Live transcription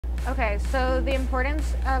Okay, so the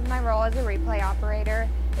importance of my role as a replay operator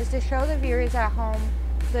is to show the viewers at home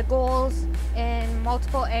the goals in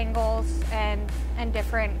multiple angles and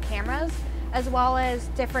different cameras, as well as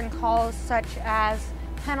different calls such as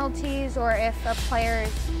penalties or if a player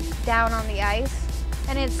is down on the ice.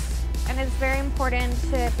 And it's very important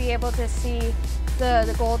to be able to see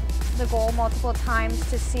the goal multiple times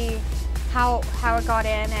to see how it got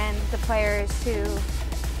in and the players who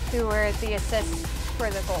were the assists for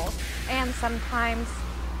the goal. And sometimes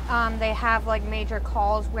they have like major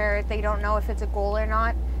calls where they don't know if it's a goal or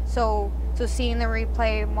not. So seeing the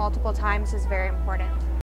replay multiple times is very important.